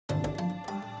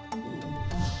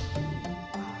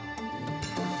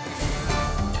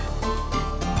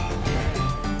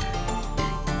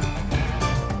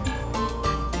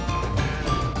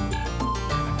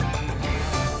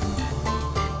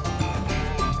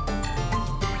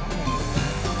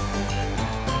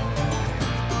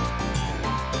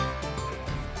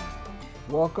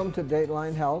Welcome to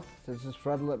Dateline Health. This is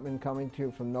Fred Lippman coming to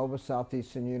you from Nova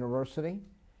Southeastern University.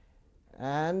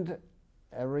 And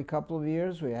every couple of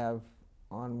years we have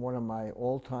on one of my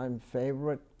all-time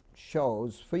favorite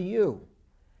shows for you.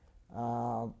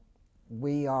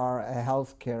 We are a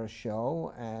healthcare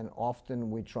show, and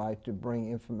often we try to bring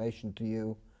information to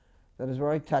you that is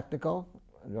very technical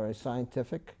and very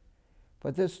scientific.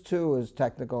 But this too is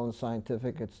technical and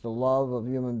scientific. It's the love of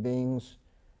human beings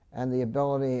and the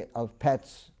ability of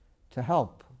pets to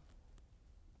help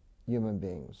human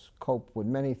beings cope with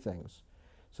many things.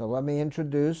 So let me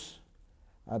introduce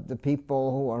the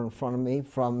people who are in front of me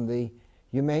from the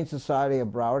Humane Society of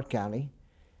Broward County,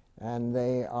 and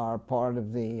they are part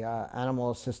of the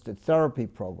Animal-Assisted Therapy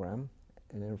Program.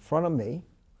 And in front of me,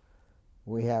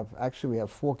 we have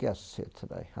 4 guests here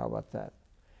today. How about that?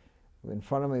 In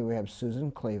front of me, we have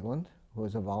Susan Cleveland, who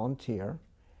is a volunteer,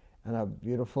 and a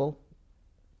beautiful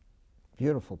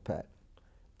pet,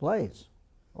 Blaze.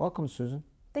 Welcome, Susan.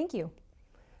 Thank you.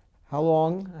 How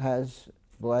long has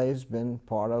Blaze been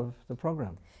part of the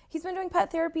program? He's been doing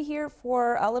pet therapy here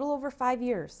for a little over 5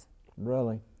 years.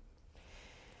 Really?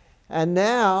 And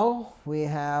now we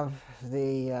have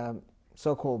the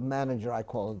so-called manager. I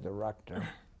call it director.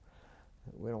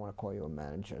 We don't want to call you a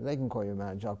manager. They can call you a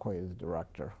manager. I'll call you the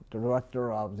director.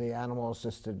 Director of the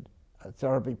Animal-Assisted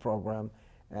Therapy Program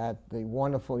at the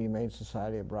wonderful Humane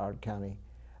Society of Broward County,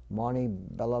 Marnie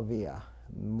Bellavia.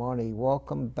 Marnie,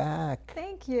 welcome back.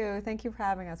 Thank you. Thank you for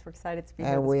having us. We're excited to be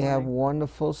here And this we have morning.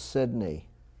 wonderful Sydney.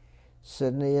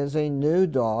 Sydney is a new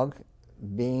dog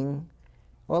being,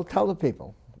 well, tell the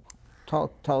people.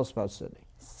 Tell us about Sydney.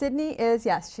 Sydney is,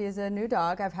 yes, she is a new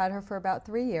dog. I've had her for about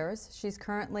 3 years. She's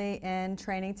currently in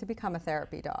training to become a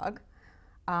therapy dog.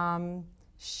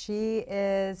 She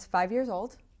is 5 years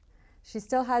old. She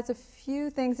still has a few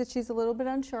things that she's a little bit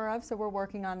unsure of, so we're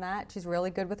working on that. She's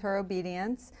really good with her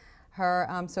obedience. Her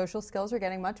social skills are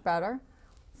getting much better.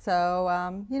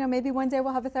 So, you know, maybe one day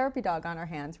we'll have a therapy dog on our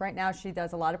hands. Right now she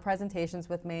does a lot of presentations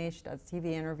with me. She does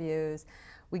TV interviews.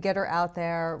 We get her out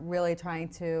there really trying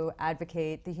to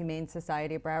advocate the Humane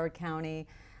Society of Broward County,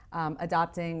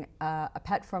 adopting a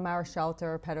pet from our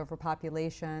shelter, pet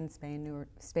overpopulation, spaying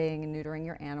and neutering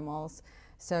your animals.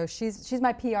 So she's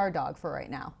my PR dog for right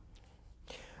now.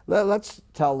 Let's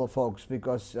tell the folks,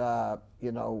 because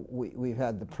you know, we've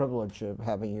had the privilege of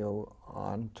having you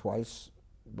on twice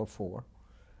before.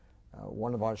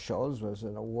 One of our shows was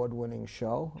an award-winning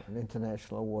show, an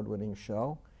international award-winning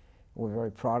show. We're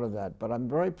very proud of that. But I'm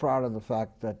very proud of the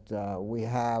fact that we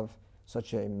have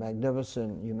such a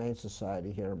magnificent Humane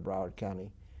Society here in Broward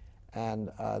County. And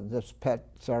this pet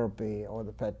therapy, or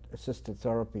the pet assisted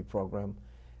therapy program,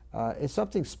 is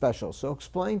something special. So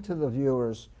explain to the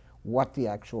viewers what the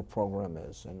actual program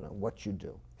is and what you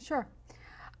do. Sure.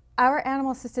 Our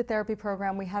animal-assisted therapy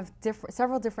program, we have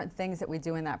several different things that we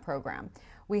do in that program.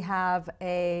 We have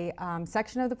a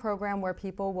section of the program where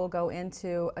people will go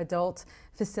into adult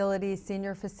facilities,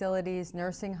 senior facilities,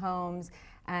 nursing homes,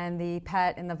 and the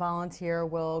pet and the volunteer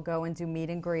will go and do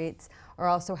meet and greets, or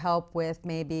also help with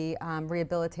maybe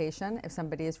rehabilitation if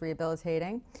somebody is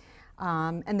rehabilitating.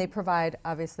 And they provide,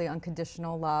 obviously,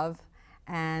 unconditional love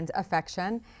and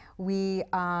affection. We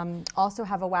also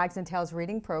have a Wags and Tails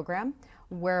reading program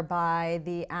whereby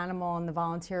the animal and the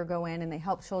volunteer go in and they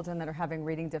help children that are having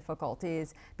reading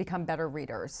difficulties become better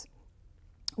readers.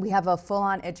 We have a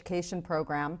full-on education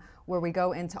program where we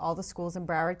go into all the schools in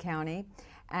Broward County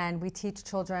and we teach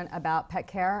children about pet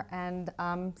care and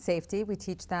safety. We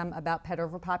teach them about pet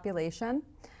overpopulation.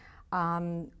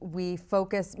 We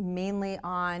focus mainly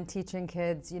on teaching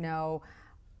kids, you know,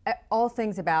 all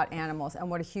things about animals and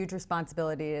what a huge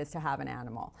responsibility it is to have an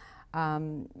animal.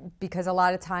 Because a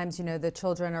lot of times, you know, the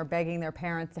children are begging their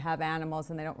parents to have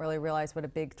animals and they don't really realize what a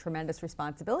big, tremendous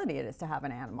responsibility it is to have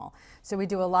an animal. So we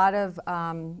do a lot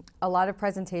of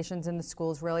presentations in the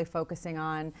schools really focusing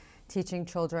on teaching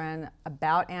children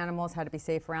about animals, how to be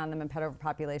safe around them, and pet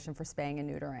overpopulation for spaying and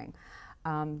neutering.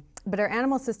 But our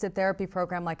animal-assisted therapy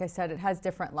program, like I said, it has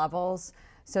different levels.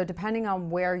 So depending on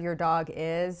where your dog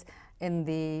is in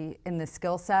the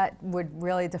skill set would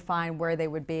really define where they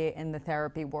would be in the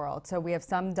therapy world. So we have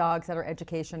some dogs that are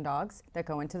education dogs that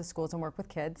go into the schools and work with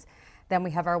kids. Then we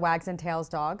have our Wags and Tails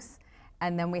dogs.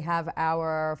 And then we have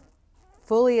our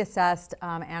fully assessed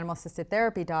animal-assisted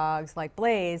therapy dogs like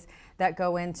Blaze that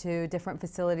go into different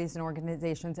facilities and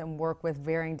organizations and work with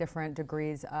varying different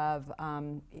degrees of,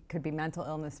 it could be mental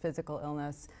illness, physical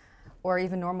illness, or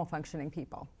even normal functioning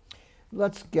people.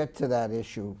 Let's get to that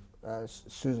issue.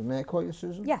 Susan, may I call you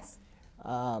Susan? Yes.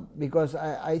 Because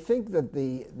I think that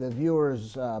the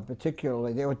viewers,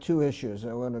 particularly, there were two issues.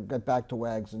 I want to get back to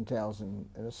wags and tails in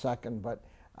a second, but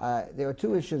there were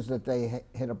two issues that they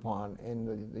hit upon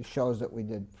in the shows that we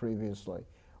did previously.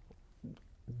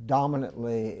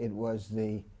 Dominantly, it was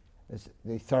the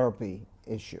therapy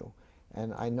issue,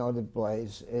 and I know that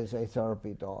Blaze is a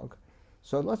therapy dog.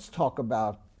 So let's talk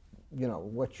about, you know,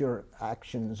 what your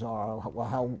actions are,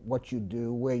 what you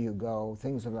do, where you go,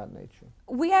 things of that nature.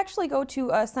 We actually go to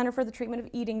a Center for the Treatment of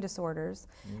Eating Disorders,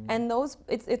 and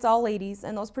it's all ladies,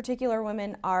 and those particular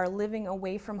women are living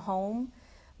away from home.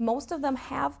 Most of them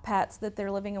have pets that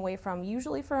they're living away from,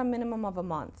 usually for a minimum of a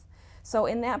month. So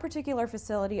in that particular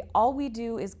facility, all we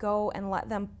do is go and let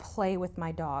them play with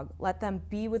my dog, let them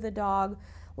be with the dog,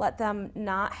 let them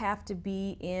not have to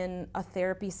be in a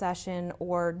therapy session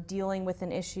or dealing with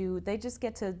an issue. They just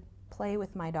get to play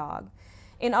with my dog.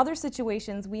 In other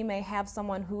situations, we may have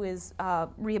someone who is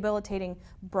rehabilitating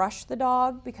brush the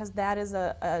dog, because that is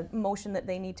a motion that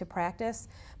they need to practice.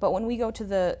 But when we go to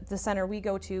the center we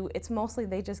go to, it's mostly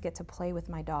they just get to play with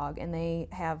my dog, and they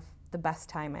have the best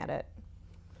time at it.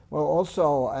 Well,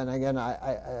 also, and again,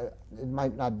 it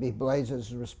might not be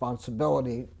Blaze's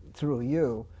responsibility through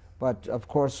you, but of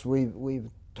course we've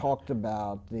talked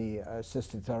about the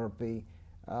assisted therapy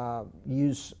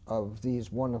use of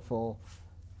these wonderful,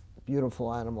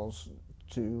 beautiful animals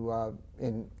to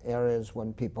in areas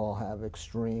when people have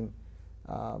extreme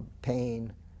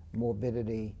pain,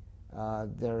 morbidity.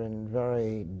 They're in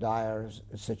very dire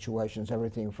situations,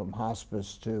 everything from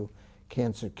hospice to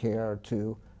cancer care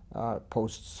to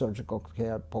post-surgical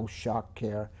care, post-shock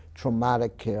care,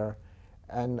 traumatic care.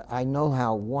 And I know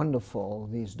how wonderful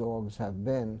these dogs have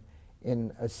been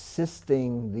in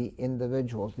assisting the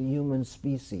individuals, the human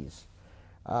species,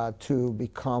 to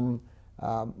become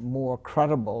more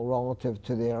credible relative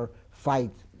to their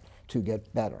fight to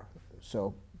get better.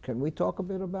 So can we talk a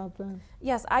bit about that?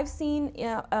 Yes, I've seen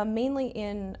mainly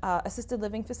in assisted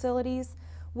living facilities,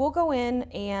 we'll go in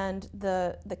and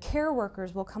the care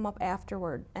workers will come up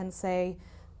afterward and say,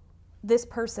 this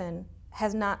person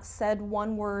has not said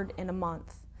one word in a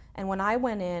month. And when I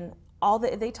went in,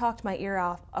 they talked my ear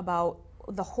off about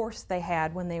the horse they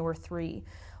had when they were 3,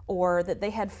 or that they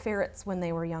had ferrets when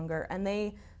they were younger. And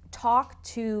they talk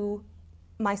to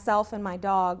myself and my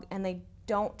dog, and they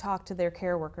don't talk to their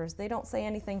care workers. They don't say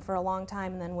anything for a long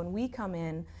time, and then when we come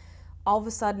in, all of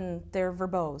a sudden they're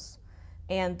verbose.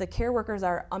 And the care workers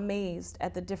are amazed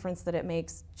at the difference that it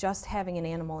makes just having an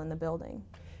animal in the building.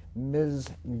 Ms.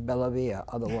 Bellavia,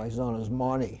 otherwise known as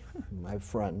Marnie, my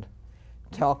friend,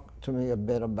 talk to me a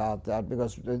bit about that,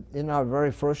 because in our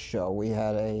very first show we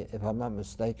had if I'm not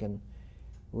mistaken,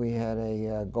 we had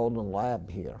a golden lab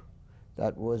here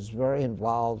that was very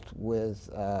involved with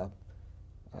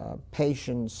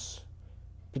patients,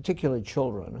 particularly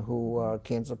children who are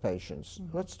cancer patients.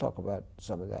 Let's talk about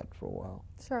some of that for a while.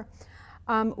 Sure.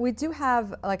 We do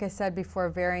have, like I said before,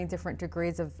 varying different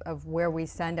degrees of where we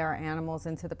send our animals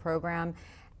into the program.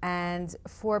 And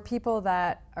for people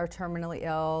that are terminally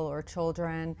ill or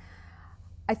children,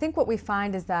 I think what we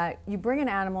find is that you bring an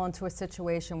animal into a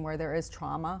situation where there is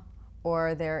trauma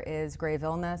or there is grave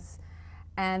illness,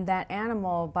 and that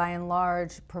animal, by and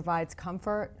large, provides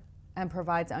comfort and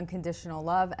provides unconditional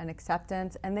love and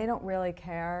acceptance, and they don't really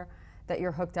care that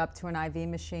you're hooked up to an IV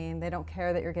machine. They don't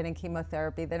care that you're getting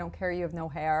chemotherapy. They don't care you have no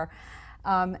hair.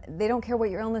 They don't care what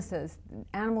your illness is.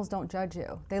 Animals don't judge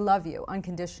you. They love you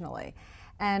unconditionally.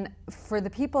 And for the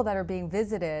people that are being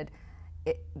visited,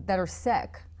 that are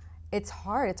sick, it's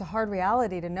hard. It's a hard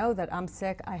reality to know that I'm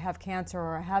sick, I have cancer,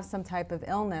 or I have some type of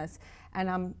illness, and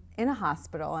I'm in a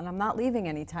hospital, and I'm not leaving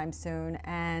anytime soon.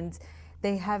 And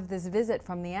they have this visit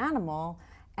from the animal,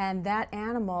 and that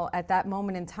animal, at that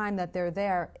moment in time that they're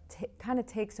there, kind of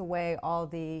takes away all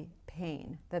the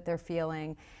pain that they're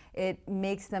feeling. It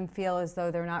makes them feel as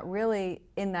though they're not really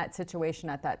in that situation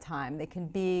at that time. They can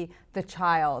be the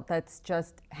child that's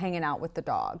just hanging out with the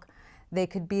dog. They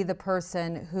could be the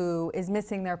person who is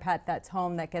missing their pet that's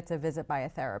home that gets a visit by a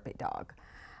therapy dog.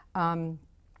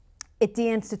 It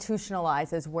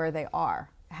deinstitutionalizes where they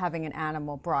are, having an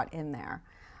animal brought in there.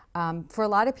 For a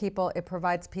lot of people, it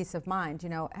provides peace of mind. You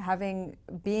know,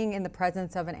 being in the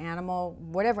presence of an animal,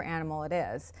 whatever animal it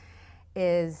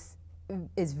is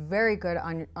very good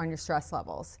on your stress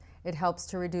levels. It helps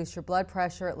to reduce your blood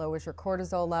pressure. It lowers your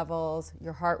cortisol levels.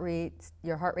 Your heart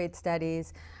rate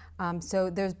steadies. So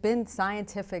there's been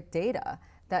scientific data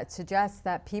that suggests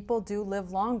that people do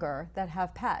live longer that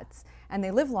have pets, and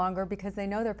they live longer because they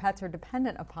know their pets are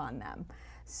dependent upon them.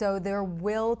 So their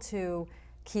will to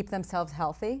keep themselves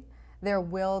healthy, their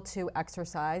will to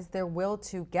exercise, their will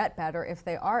to get better if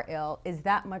they are ill, is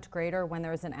that much greater when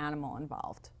there's an animal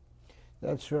involved.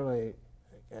 That's really,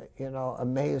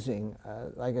 amazing.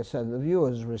 Like I said, the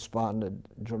viewers responded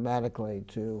dramatically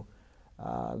to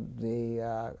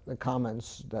the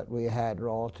comments that we had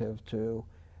relative to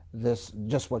this,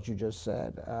 just what you just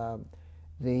said.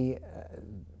 The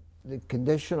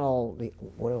conditional, the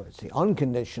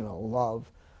unconditional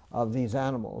love of these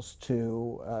animals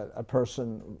to a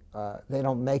person. They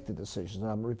don't make the decision.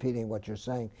 I'm repeating what you're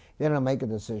saying. They don't make a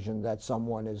decision that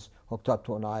someone is hooked up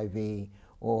to an IV,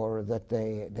 or that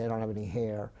they don't have any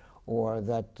hair, or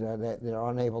that they're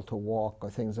unable to walk, or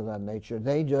things of that nature.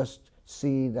 They just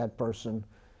see that person,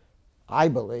 I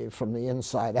believe, from the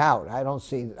inside out. I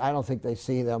don't think they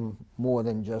see them more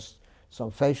than just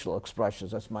some facial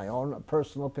expressions. That's my own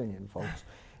personal opinion, folks.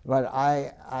 But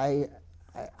I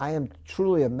am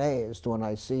truly amazed when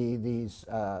I see these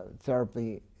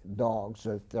therapy dogs,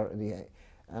 or the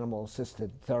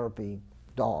animal-assisted therapy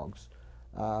dogs,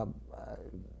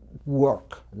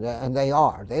 work, and they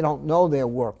are. They don't know they're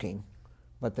working,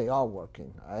 but they are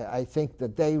working. I think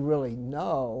that they really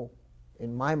know,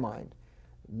 in my mind,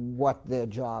 what their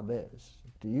job is.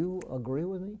 Do you agree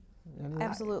with me?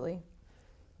 Absolutely.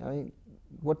 I mean,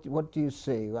 what do you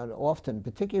see? Often,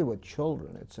 particularly with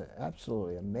children, it's an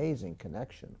absolutely amazing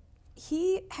connection.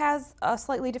 He has a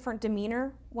slightly different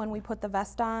demeanor when we put the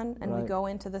vest on and we go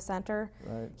into the center.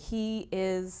 Right. He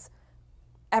is,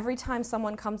 every time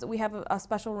someone comes, we have a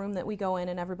special room that we go in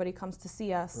and everybody comes to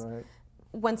see us. Right.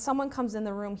 When someone comes in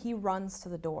the room, he runs to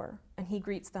the door and he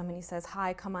greets them and he says,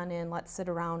 "Hi, come on in, let's sit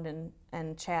around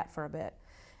and chat for a bit."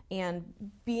 And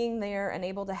being there and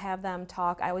able to have them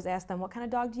talk, I always ask them, what kind of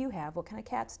dog do you have? What kind of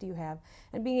cats do you have?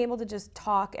 And being able to just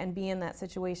talk and be in that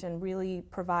situation really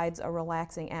provides a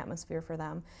relaxing atmosphere for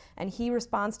them. And he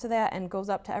responds to that and goes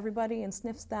up to everybody and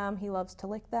sniffs them. He loves to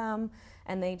lick them,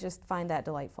 and they just find that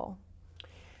delightful.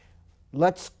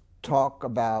 Let's talk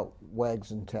about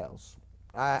Wags and Tails.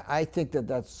 I think that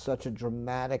that's such a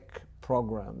dramatic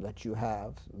program that you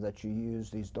have, that you use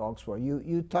these dogs for.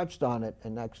 You touched on it,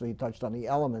 and actually touched on the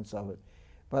elements of it,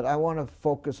 but I want to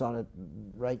focus on it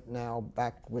right now,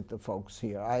 back with the folks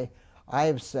here. I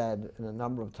have said a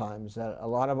number of times that a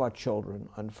lot of our children,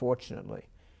 unfortunately,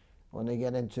 when they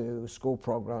get into school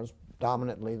programs,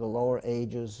 dominantly the lower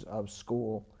ages of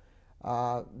school,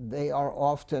 they are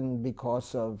often,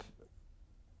 because of,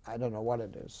 I don't know what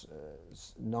it is,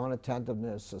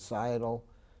 non-attentiveness, societal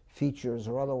features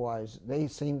or otherwise, they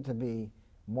seem to be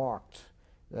marked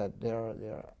that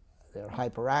they're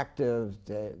hyperactive,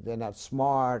 they're not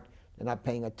smart, they're not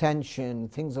paying attention,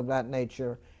 things of that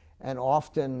nature. And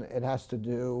often it has to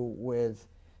do with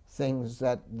things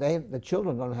that the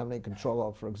children don't have any control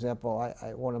of. For example,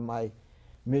 one of my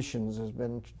missions has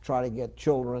been to try to get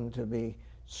children to be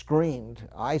screened,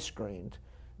 eye screened.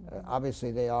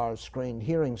 Obviously they are screened,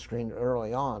 hearing screened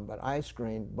early on, but eye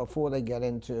screened before they get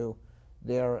into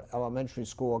their elementary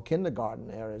school or kindergarten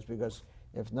areas, because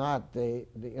if not,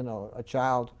 a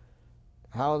child,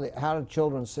 how do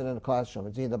children sit in a classroom?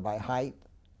 It's either by height,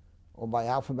 or by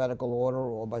alphabetical order,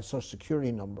 or by social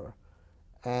security number.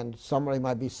 And somebody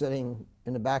might be sitting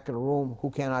in the back of the room who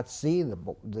cannot see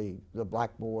the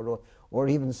blackboard, or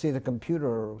even see the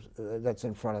computer that's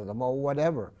in front of them, or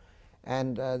whatever.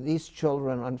 And these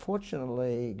children,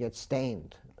 unfortunately, get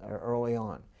stained early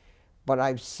on. But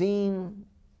I've seen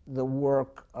the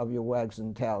work of your Wags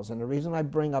and Tails, and the reason I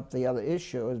bring up the other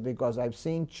issue is because I've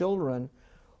seen children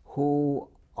who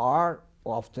are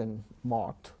often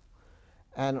marked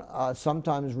and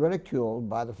sometimes ridiculed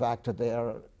by the fact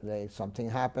that something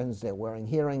happens, they're wearing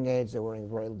hearing aids, they're wearing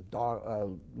very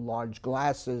large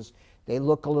glasses, they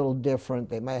look a little different,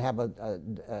 they may have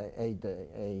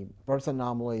a birth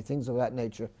anomaly, things of that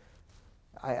nature.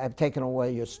 I've taken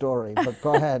away your story, but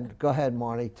go ahead,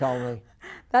 Marty, tell me.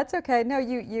 That's okay. No,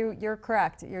 you're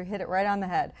correct. You hit it right on the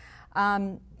head.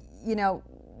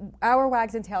 Our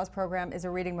Wags and Tails program is a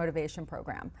reading motivation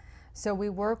program. So we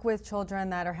work with children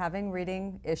that are having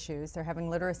reading issues, they're having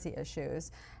literacy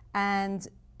issues, and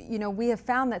we have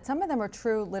found that some of them are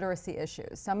true literacy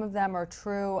issues. Some of them are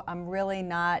true, I'm really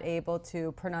not able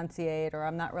to pronunciate, or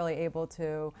I'm not really able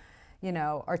to,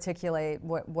 articulate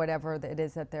whatever it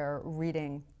is that they're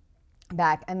reading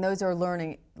back, and those are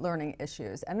learning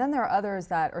issues. And then there are others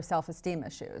that are self-esteem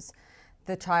issues.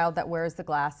 The child that wears the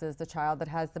glasses, the child that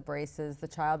has the braces, the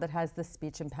child that has the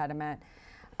speech impediment.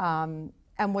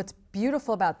 And what's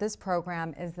beautiful about this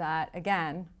program is that,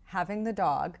 again, having the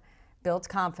dog builds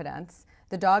confidence.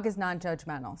 The dog is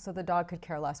non-judgmental, so the dog could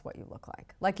care less what you look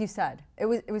like. Like you said, it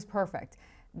was perfect.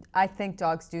 I think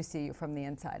dogs do see you from the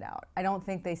inside out. I don't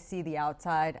think they see the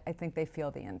outside. I think they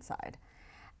feel the inside.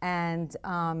 And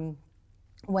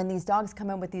when these dogs come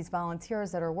in with these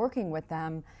volunteers that are working with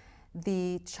them,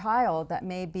 the child that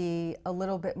may be a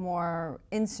little bit more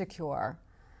insecure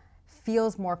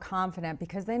feels more confident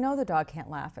because they know the dog can't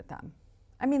laugh at them.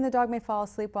 I mean, the dog may fall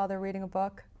asleep while they're reading a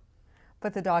book,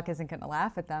 but the dog isn't going to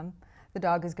laugh at them. The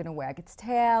dog is going to wag its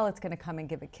tail, it's going to come and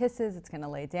give it kisses, it's going to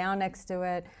lay down next to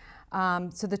it.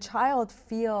 So the child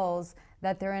feels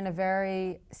that they're in a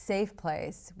very safe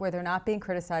place where they're not being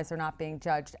criticized, they're not being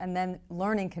judged, and then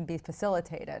learning can be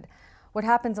facilitated. What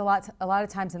happens a lot of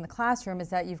times in the classroom is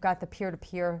that you've got the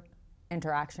peer-to-peer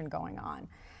interaction going on.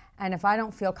 And if I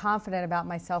don't feel confident about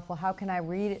myself, well, how can I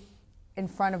read in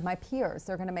front of my peers?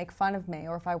 They're going to make fun of me,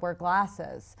 or if I wear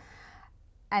glasses.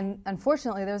 And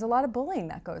unfortunately, there's a lot of bullying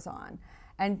that goes on.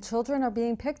 And children are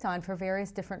being picked on for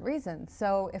various different reasons.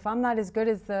 So if I'm not as good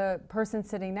as the person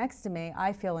sitting next to me,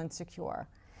 I feel insecure.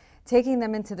 Taking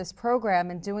them into this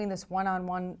program and doing this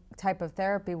one-on-one type of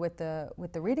therapy with the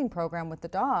reading program with the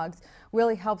dogs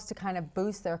really helps to kind of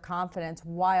boost their confidence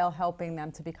while helping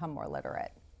them to become more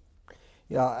literate.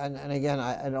 Yeah, and again,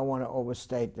 I don't want to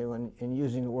overstate that when in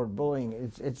using the word bullying,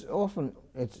 it's often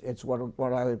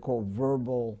what I would call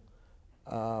verbal.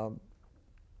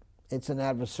 It's an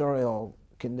adversarial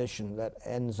condition that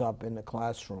ends up in the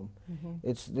classroom. Mm-hmm.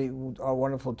 It's our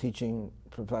wonderful teaching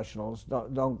professionals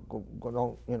don't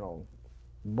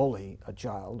bully a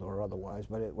child or otherwise,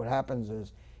 but what happens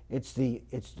is it's the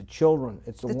children.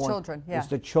 It's the children. Yeah. It's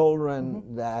the children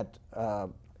mm-hmm. that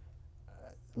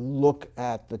look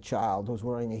at the child who's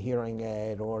wearing a hearing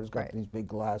aid or has got right. these big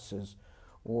glasses,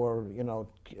 or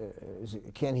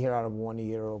can't hear out of one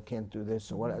ear, or can't do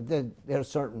this or whatever. There are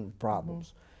certain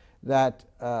problems mm-hmm. that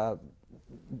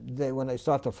when they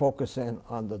start to focus in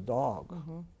on the dog,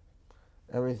 mm-hmm.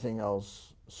 everything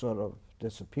else sort of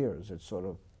disappears. It's sort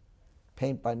of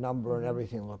paint by number, mm-hmm. and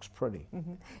everything looks pretty.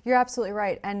 Mm-hmm. You're absolutely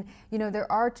right, and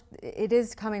it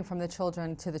is coming from the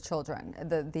children to the children.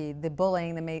 The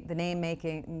bullying, the name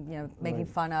making, making right.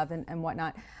 fun of, and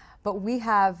whatnot. But we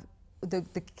have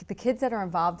the kids that are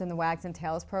involved in the Wags and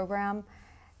Tails program.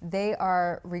 They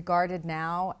are regarded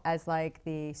now as like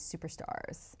the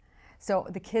superstars. So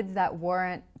the kids that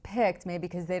weren't picked, maybe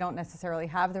because they don't necessarily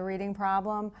have the reading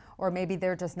problem, or maybe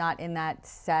they're just not in that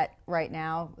set right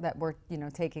now that we're, they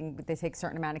take a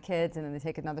certain amount of kids and then they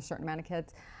take another certain amount of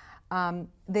kids.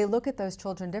 They look at those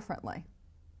children differently.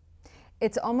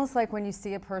 It's almost like when you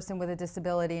see a person with a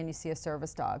disability and you see a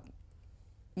service dog.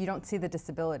 You don't see the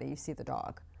disability, you see the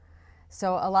dog.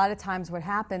 So a lot of times what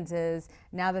happens is,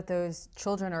 now that those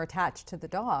children are attached to the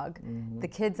dog, mm-hmm. the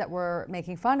kids that were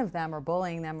making fun of them or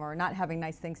bullying them or not having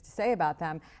nice things to say about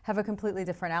them have a completely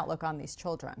different outlook on these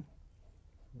children.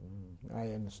 I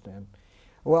understand.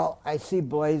 Well, I see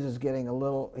Blaze is getting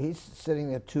he's sitting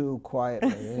there too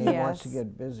quietly, and he yes. wants to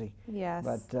get busy. Yes.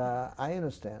 But I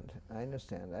understand.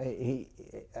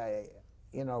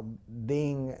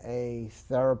 Being a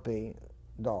therapy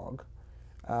dog,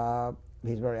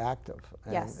 he's very active.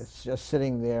 And yes. it's just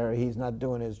sitting there. He's not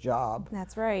doing his job.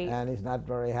 That's right. And he's not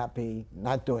very happy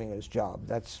not doing his job.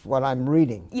 That's what I'm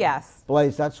reading. Yes.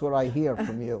 Blaze, that's what I hear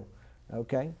from you.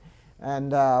 Okay?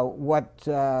 And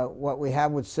what we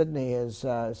have with Sydney is,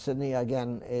 Sydney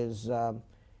again is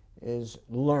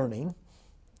learning.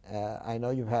 I know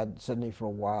you've had Sydney for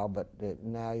a while, but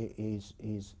now he's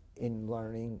in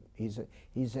learning. He's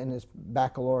in his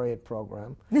baccalaureate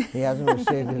program. He hasn't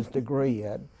received his degree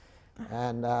yet.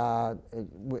 And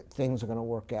things are going to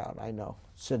work out, I know.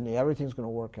 Sydney, everything's going to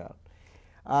work out.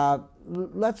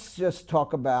 Let's just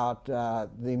talk about the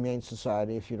Humane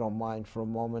Society, if you don't mind, for a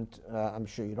moment. I'm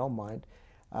sure you don't mind.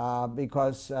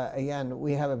 Because, again,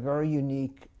 we have a very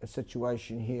unique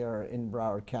situation here in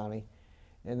Broward County,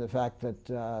 in the fact that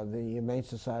the Humane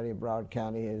Society of Broward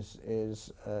County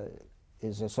is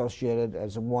associated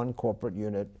as one corporate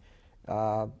unit.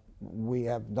 We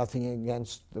have nothing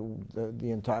against the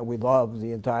entire. We love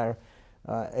the entire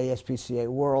ASPCA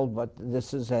world, but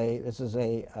this is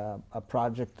a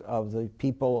project of the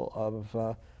people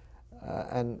of,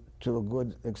 and to a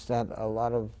good extent, a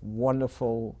lot of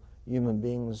wonderful human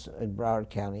beings in Broward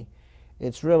County.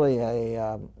 It's really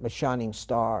a shining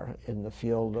star in the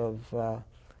field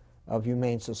of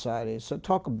Humane Society. So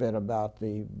talk a bit about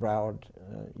the Broward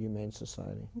Humane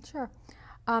Society. Sure.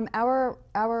 Our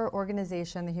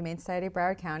organization, the Humane Society of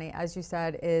Broward County, as you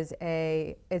said, is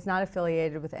not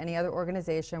affiliated with any other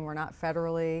organization. We're not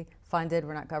federally funded.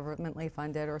 We're not governmentally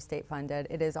funded or state funded.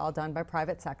 It is all done by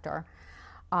private sector.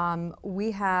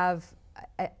 We have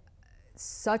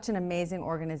such an amazing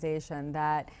organization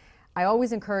that I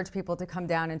always encourage people to come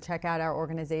down and check out our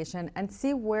organization and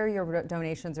see where your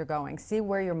donations are going, see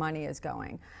where your money is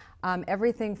going.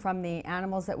 Everything from the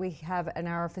animals that we have in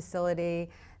our facility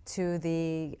to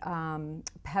the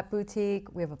pet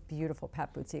boutique. We have a beautiful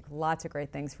pet boutique, lots of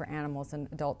great things for animals and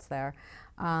adults there.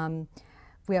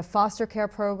 We have foster care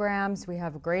programs, we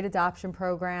have a great adoption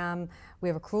program, we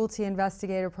have a cruelty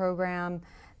investigator program.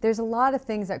 There's a lot of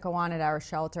things that go on at our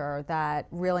shelter that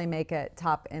really make it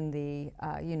top in the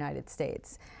United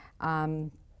States.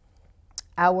 Our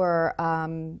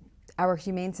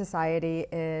Humane Society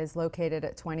is located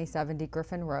at 2070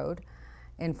 Griffin Road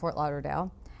in Fort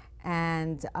Lauderdale.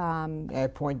 And I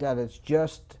point out it's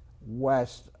just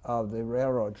west of the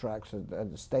railroad tracks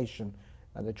at the station,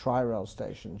 at the Tri-Rail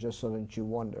station, just so that you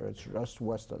wonder. It's just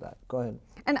west of that. Go ahead.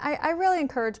 And I really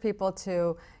encourage people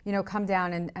to, come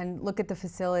down and look at the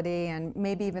facility and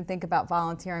maybe even think about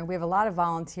volunteering. We have a lot of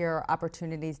volunteer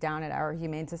opportunities down at our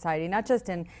Humane Society, not just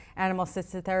in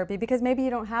animal-assisted therapy, because maybe you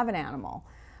don't have an animal,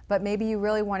 but maybe you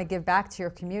really want to give back to your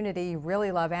community, you really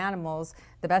love animals.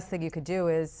 The best thing you could do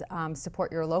is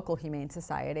support your local Humane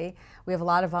Society. We have a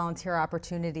lot of volunteer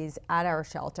opportunities at our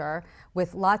shelter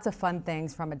with lots of fun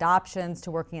things, from adoptions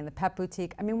to working in the pet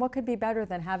boutique. I mean, what could be better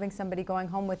than having somebody going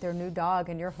home with their new dog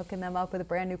and you're hooking them up with a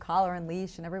brand new collar and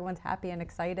leash and everyone's happy and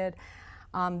excited.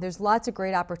 There's lots of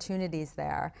great opportunities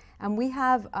there. And we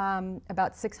have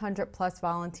about 600 plus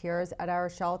volunteers at our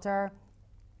shelter.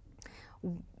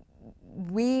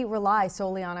 We rely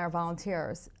solely on our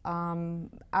volunteers.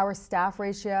 Our staff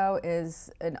ratio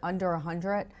is under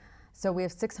 100, so we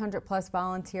have 600 plus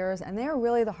volunteers, and they are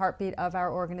really the heartbeat of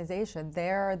our organization.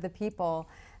 They're the people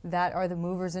that are the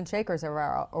movers and shakers of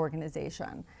our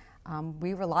organization.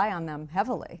 We rely on them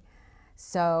heavily.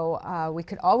 So we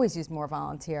could always use more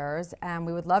volunteers, and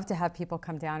we would love to have people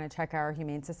come down and check our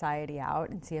Humane Society out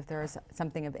and see if there's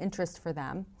something of interest for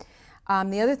them.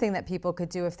 The other thing that people could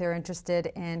do if they're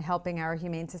interested in helping our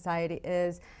Humane Society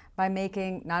is by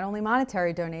making not only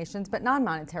monetary donations, but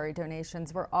non-monetary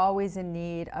donations. We're always in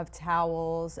need of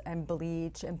towels and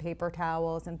bleach and paper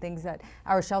towels and things that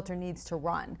our shelter needs to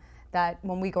run, that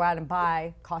when we go out and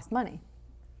buy, cost money.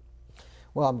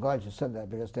 Well, I'm glad you said that,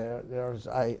 because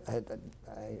I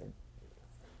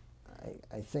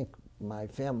think my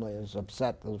family is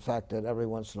upset with the fact that every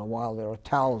once in a while there are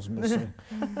towels missing.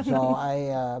 So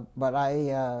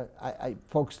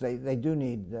folks, they do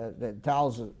need the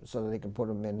towels so that they can put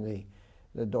them in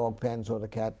the dog pens or the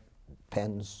cat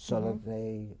pens, so that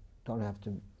they don't have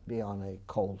to be on a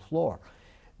cold floor.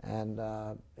 And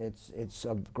it's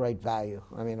of great value.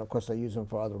 I mean, of course, they use them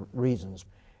for other reasons.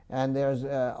 And there's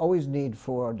always need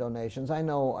for donations. I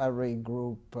know every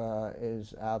group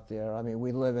is out there. I mean,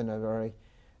 we live in a very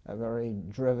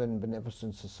driven,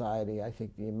 beneficent society. I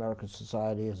think the American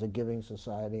society is a giving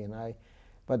society,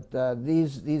 but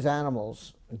these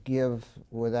animals give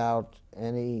without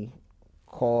any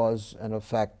cause and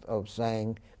effect of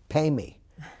saying, pay me.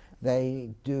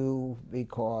 They do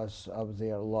because of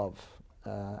their love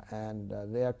and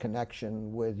their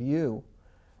connection with you.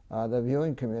 The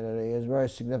viewing community is very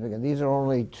significant. These are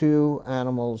only 2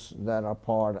 animals that are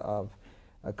part of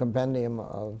a compendium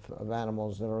of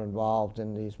animals that are involved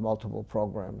in these multiple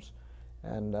programs.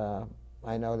 And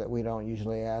I know that we don't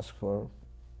usually ask for,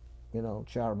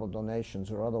 charitable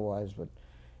donations or otherwise, but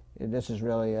this is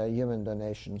really a human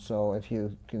donation. So if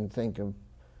you can think of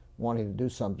wanting to do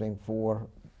something for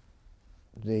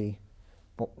the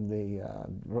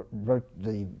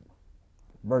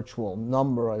virtual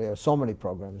number, there are so many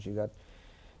programs. You got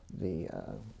the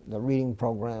reading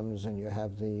programs, and you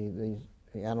have the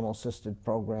animal-assisted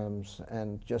programs,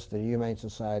 and just the Humane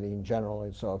Society in general.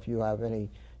 And so if you have any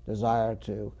desire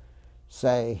to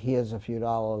say, here's a few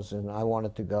dollars and I want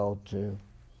it to go to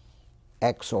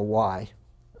X or Y,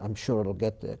 I'm sure it'll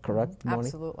get there, correct, Moni?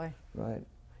 Absolutely. Right.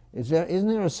 Isn't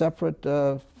there a separate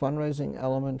fundraising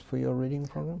element for your reading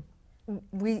program?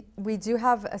 We do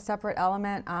have a separate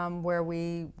element where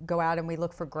we go out and we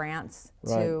look for grants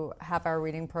to have our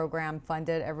reading program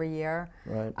funded every year.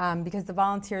 Right. Because the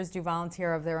volunteers do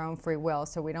volunteer of their own free will,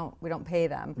 so we don't pay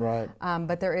them. Right.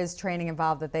 But there is training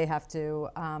involved that they have to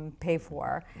pay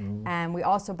for. And we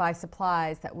also buy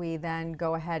supplies that we then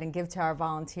go ahead and give to our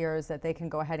volunteers that they can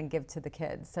go ahead and give to the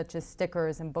kids, such as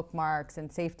stickers and bookmarks and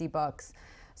safety books,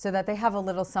 so that they have a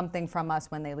little something from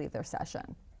us when they leave their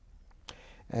session.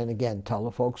 And again, tell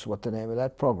the folks what the name of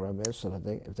that program is, so that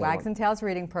if they Wags and Tails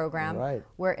Reading Program. Right.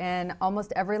 We're in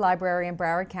almost every library in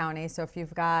Broward County, so if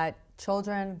you've got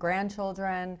children,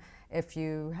 grandchildren, if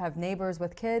you have neighbors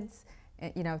with kids,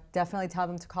 definitely tell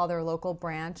them to call their local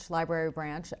branch, library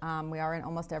branch. We are in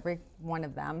almost every one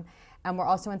of them. And we're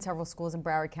also in several schools in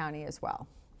Broward County as well.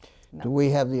 No. Do we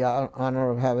have the honor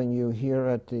of having you here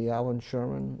at the Alvin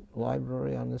Sherman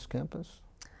Library on this campus?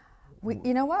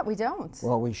 You know what? We don't.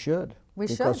 Well, we should. We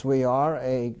because should. we are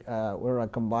we're a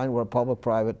combined, we're a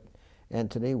public-private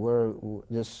entity.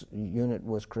 This unit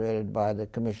was created by the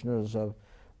commissioners of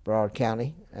Broward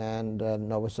County and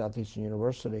Nova Southeastern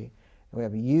University. And we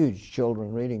have a huge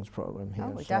children readings program here.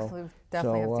 Oh, we definitely have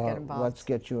to get involved. Let's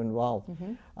get you involved.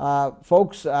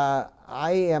 Folks, I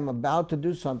am about to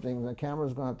do something. The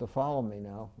camera's going to have to follow me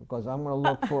now because I'm going to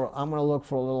look for I'm going to look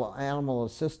for a little animal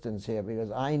assistance here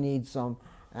because I need some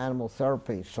animal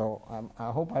therapy. So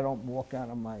I hope I don't walk out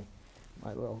of my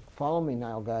little. Follow me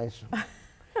now, guys.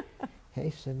 Hey,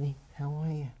 Sydney, how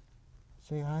are you?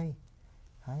 Say hi.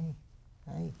 Hi.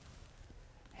 Hi.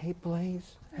 Hey,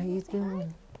 Blaze, how you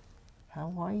doing?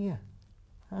 How are you?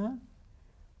 Huh?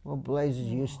 Well, Blaze is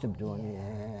used to doing it.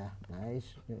 Yeah, nice.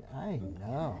 I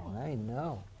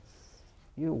know.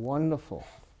 You're wonderful.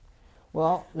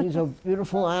 Well, these are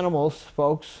beautiful animals,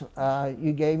 folks.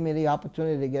 You gave me the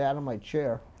opportunity to get out of my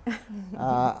chair.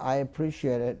 I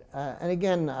appreciate it. And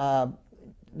again,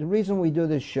 the reason we do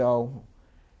this show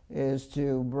is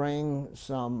to bring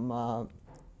some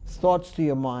thoughts to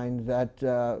your mind that,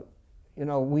 you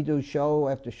know, we do show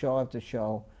after show after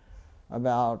show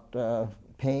about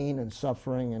pain and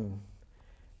suffering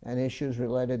and issues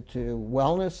related to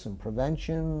wellness and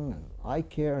prevention and eye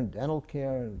care and dental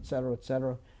care, et cetera, et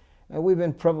cetera. And we've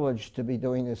been privileged to be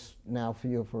doing this now for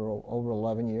you for over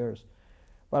 11 years.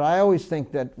 But I always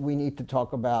think that we need to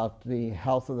talk about the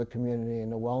health of the community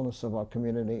and the wellness of our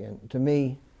community. And to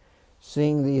me,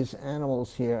 seeing these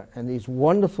animals here and these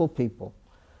wonderful people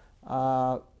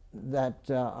that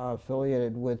are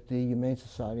affiliated with the Humane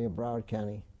Society of Broward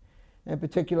County, and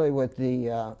particularly with the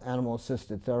Animal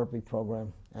Assisted Therapy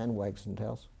Program and Wags and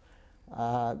Tails,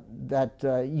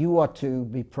 that you ought to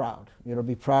be proud. You know,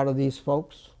 be proud of these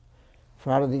folks,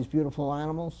 proud of these beautiful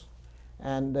animals,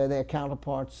 and their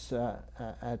counterparts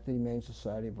at the Humane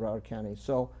Society of Broward County.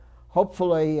 So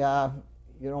hopefully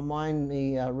you don't mind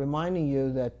me reminding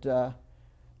you that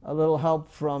a little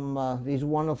help from these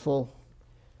wonderful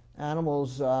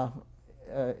animals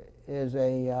is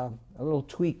a little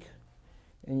tweak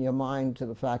in your mind to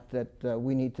the fact that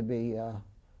we need to be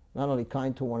not only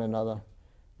kind to one another,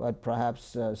 but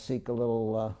perhaps seek a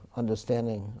little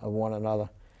understanding of one another,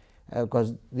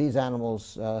 because these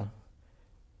animals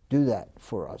do that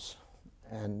for us,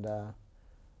 and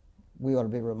we ought to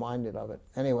be reminded of it.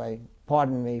 Anyway,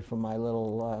 pardon me for my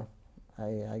little,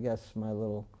 I guess my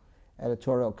little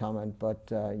editorial comment,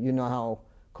 but you know how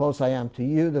close I am to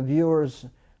you, the viewers,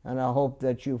 and I hope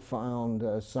that you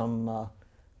found some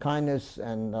kindness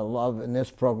and love in this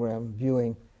program,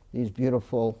 viewing these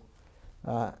beautiful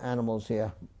animals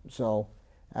here. So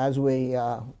as we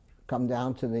come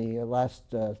down to the last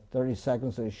 30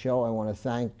 seconds of the show, I want to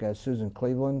thank Susan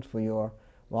Cleveland for your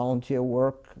volunteer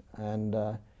work, and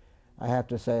I have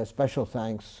to say a special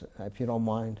thanks, if you don't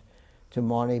mind, to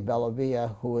Marnie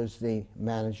Bellavia, who is the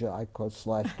manager, I call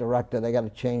 / director, they got to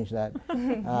change that,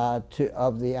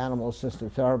 of the Animal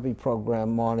Assisted Therapy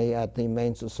Program, Marnie, at the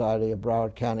Humane Society of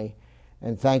Broward County.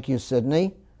 And thank you,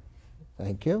 Sydney.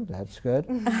 Thank you, that's good.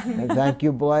 And thank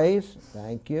you, Blaze.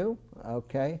 Thank you,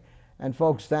 okay. And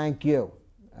folks, thank you.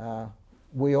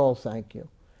 We all thank you.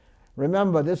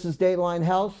 Remember, this is Dateline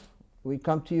Health. We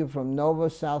come to you from Nova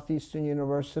Southeastern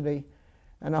University,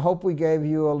 and I hope we gave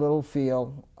you a little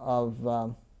feel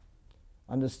of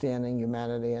understanding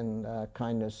humanity and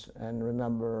kindness. And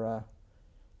remember,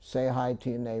 say hi to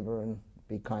your neighbor and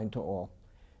be kind to all.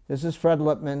 This is Fred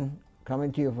Lippman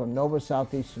coming to you from Nova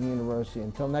Southeastern University.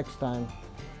 Until next time,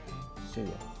 see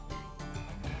you.